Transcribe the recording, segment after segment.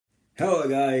Hello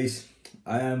guys,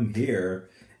 I am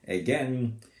here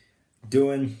again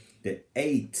doing the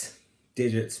 8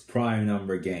 digits prime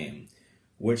number game,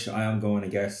 which I am going to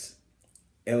guess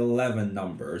 11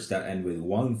 numbers that end with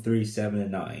 1, 3, 7,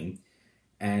 and 9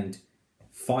 and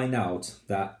find out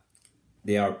that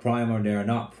they are prime or they are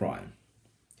not prime.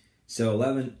 So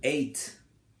 11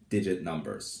 8-digit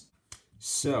numbers.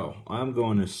 So I'm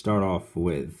going to start off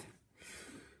with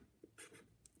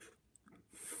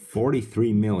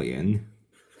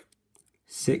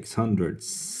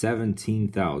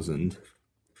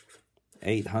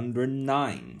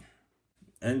 43,617,809.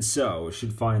 And so we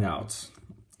should find out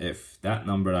if that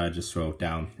number that I just wrote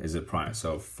down is a prime.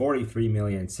 So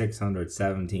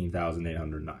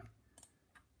 43,617,809.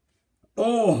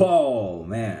 Oh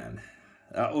man,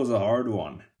 that was a hard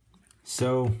one.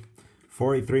 So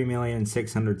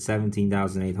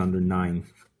 43,617,809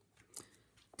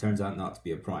 turns out not to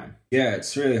be a prime. Yeah,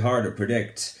 it's really hard to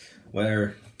predict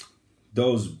whether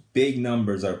those big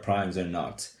numbers are primes or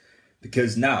not.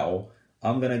 Because now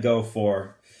I'm going to go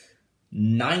for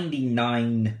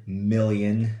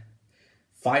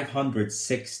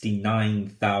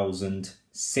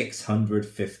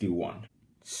 99,569,651.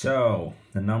 So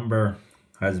the number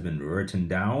has been written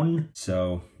down.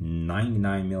 So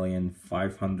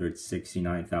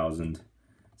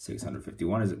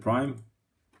 99,569,651. Is it prime?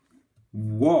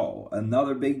 Whoa,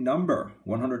 another big number,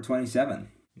 127.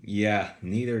 Yeah,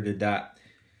 neither did that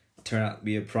turn out to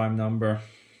be a prime number.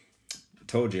 I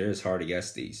told you it's hard to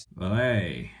guess these. Well,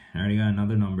 hey, I already got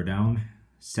another number down.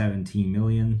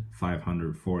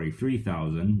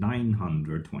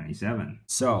 17,543,927.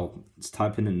 So, let's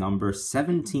type in the number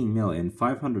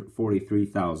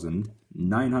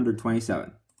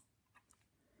 17,543,927.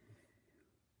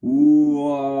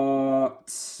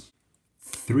 What?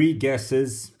 3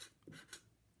 guesses.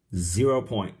 0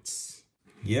 points.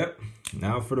 Yep.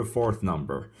 Now for the fourth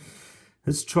number.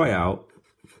 Let's try out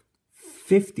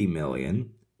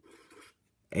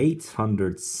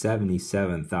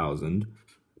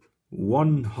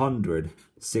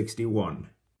 50,877,161.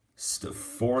 It's the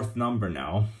fourth number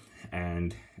now.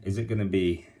 And is it going to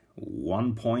be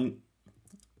 1 point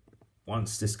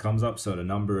once this comes up? So the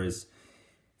number is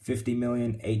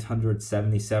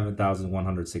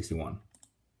 50,877,161.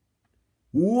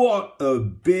 What a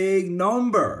big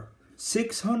number!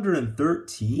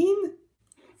 613?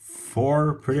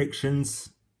 4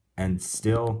 predictions and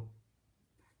still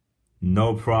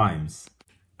no primes.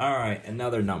 Alright,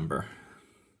 another number.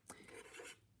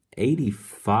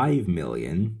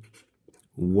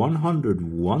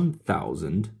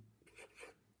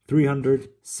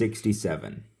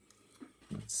 85,101,367.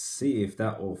 Let's see if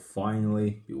that will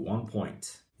finally be 1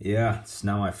 point. Yeah, it's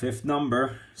now my 5th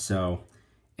number, so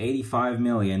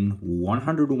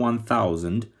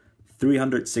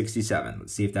 85,101,367.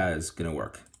 Let's see if that is going to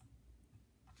work.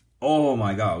 Oh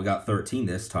my god, we got 13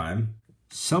 this time.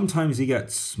 Sometimes you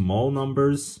get small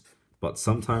numbers, but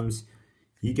sometimes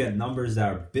you get numbers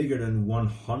that are bigger than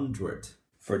 100.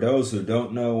 For those who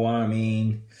don't know what I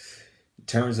mean, in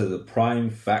terms of the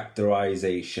prime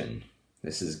factorization,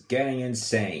 this is getting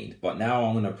insane. But now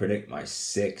I'm going to predict my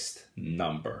 6th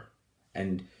number.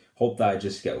 And hope that I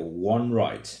just get 1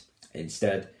 right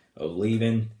instead of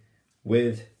leaving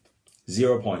with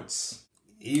 0 points.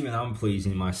 Even I'm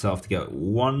pleasing myself to get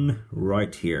 1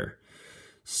 right here.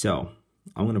 So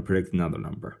I'm going to predict another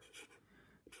number.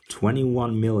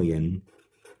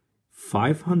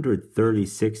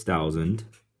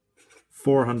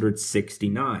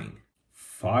 21,536,469.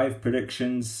 5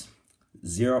 predictions,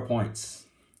 0 points.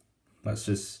 Let's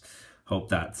just hope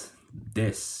that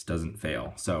this doesn't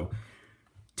fail. So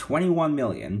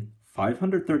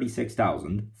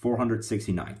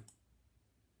 21,536,469.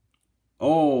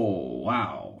 Oh,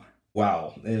 wow.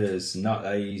 Wow, it is not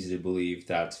that easy to believe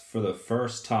that for the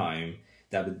first time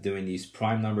that I've been doing these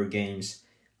prime number games,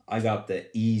 I got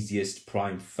the easiest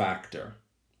prime factor,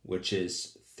 which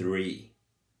is 3.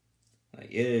 Like,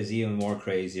 it is even more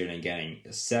crazier than getting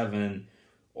a 7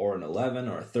 or an 11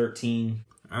 or a 13.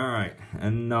 Alright,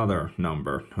 another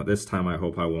number. This time I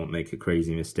hope I won't make a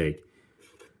crazy mistake.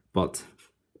 But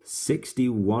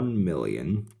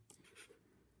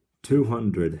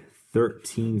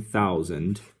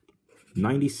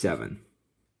 61,213,097.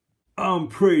 I'm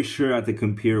pretty sure that the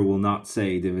computer will not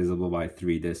say divisible by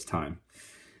 3 this time.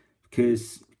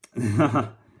 Because I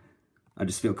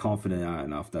just feel confident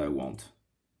enough that I won't.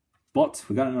 But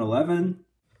we got an 11.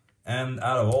 And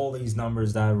out of all these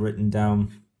numbers that I've written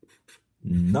down,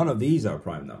 none of these are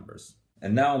prime numbers.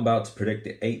 And now I'm about to predict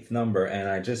the 8th number, and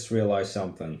I just realized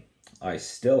something. I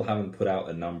still haven't put out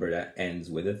a number that ends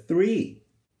with a 3.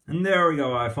 And there we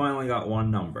go, I finally got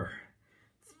one number.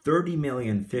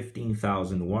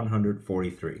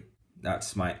 30,015,143.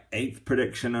 That's my 8th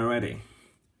prediction already.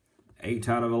 8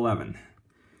 out of 11.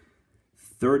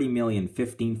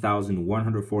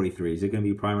 30,015,143. Is it going to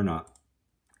be prime or not?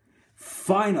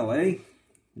 Finally,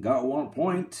 got 1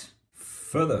 point.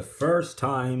 For the first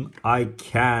time, I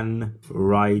can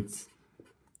write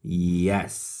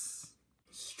yes.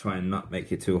 Let's try and not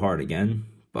make it too hard again,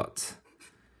 but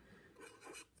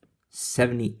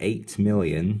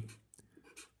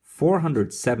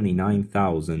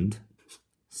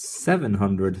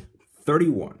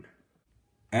 78,479,731.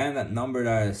 And that number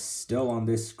that is still on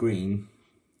this screen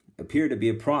appeared to be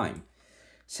a prime.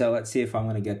 So let's see if I'm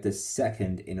going to get this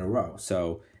second in a row.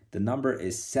 So the number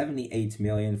is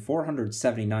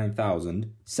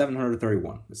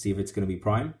 78,479,731. Let's see if it's going to be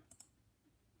prime.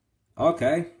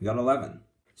 Okay, we got 11.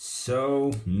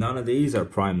 So none of these are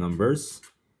prime numbers,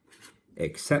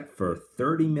 except for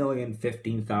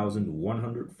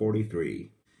 30,015,143.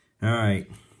 All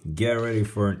right, get ready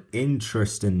for an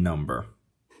interesting number.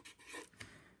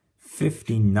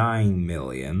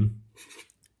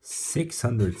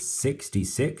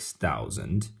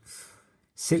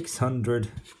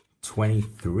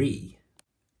 59,666,623.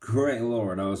 Great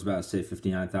Lord, I was about to say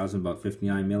 59,000, about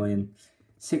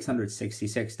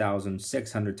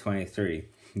 59,666,623.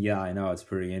 Yeah, I know, it's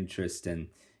pretty interesting.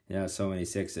 Yeah, so many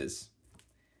sixes.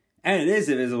 And it is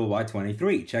divisible by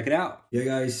 23. Check it out. Yeah,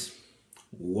 guys,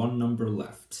 one number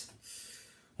left.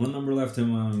 One number left,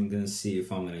 and I'm going to see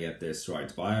if I'm going to get this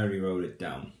right. But I already wrote it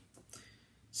down.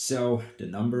 So, the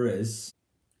number is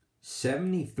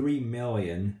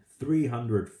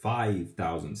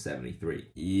 73,305,073.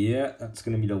 Yeah, that's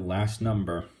going to be the last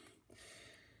number.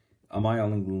 Am I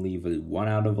only going to leave it 1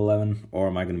 out of 11? Or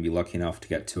am I going to be lucky enough to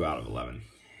get 2 out of 11?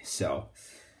 So,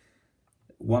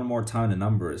 one more time, the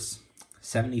number is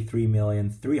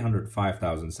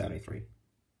 73,305,073.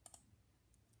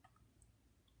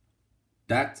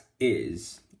 That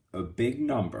is a big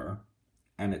number,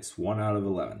 and it's 1 out of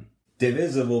 11.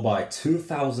 Divisible by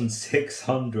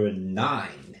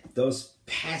 2,609. Those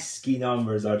pesky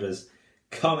numbers are just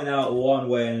coming out one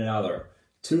way and another.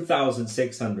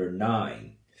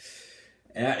 2,609.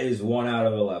 And that is 1 out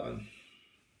of 11.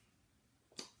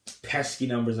 Pesky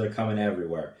numbers are coming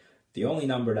everywhere. The only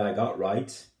number that I got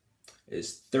right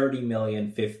is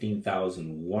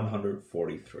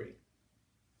 30,015,143.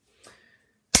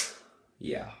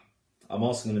 Yeah. I'm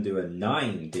also going to do a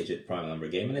 9-digit prime number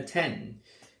game and a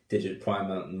 10-digit prime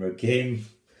number game.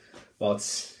 But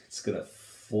it's going to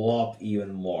flop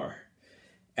even more.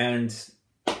 And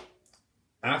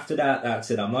after that, that's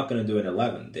it. I'm not going to do an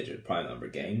 11-digit prime number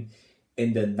game.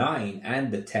 In the 9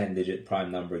 and the 10-digit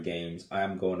prime number games, I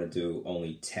am going to do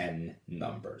only 10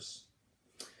 numbers.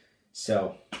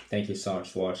 So, thank you so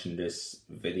much for watching this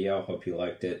video. Hope you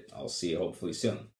liked it. I'll see you hopefully soon.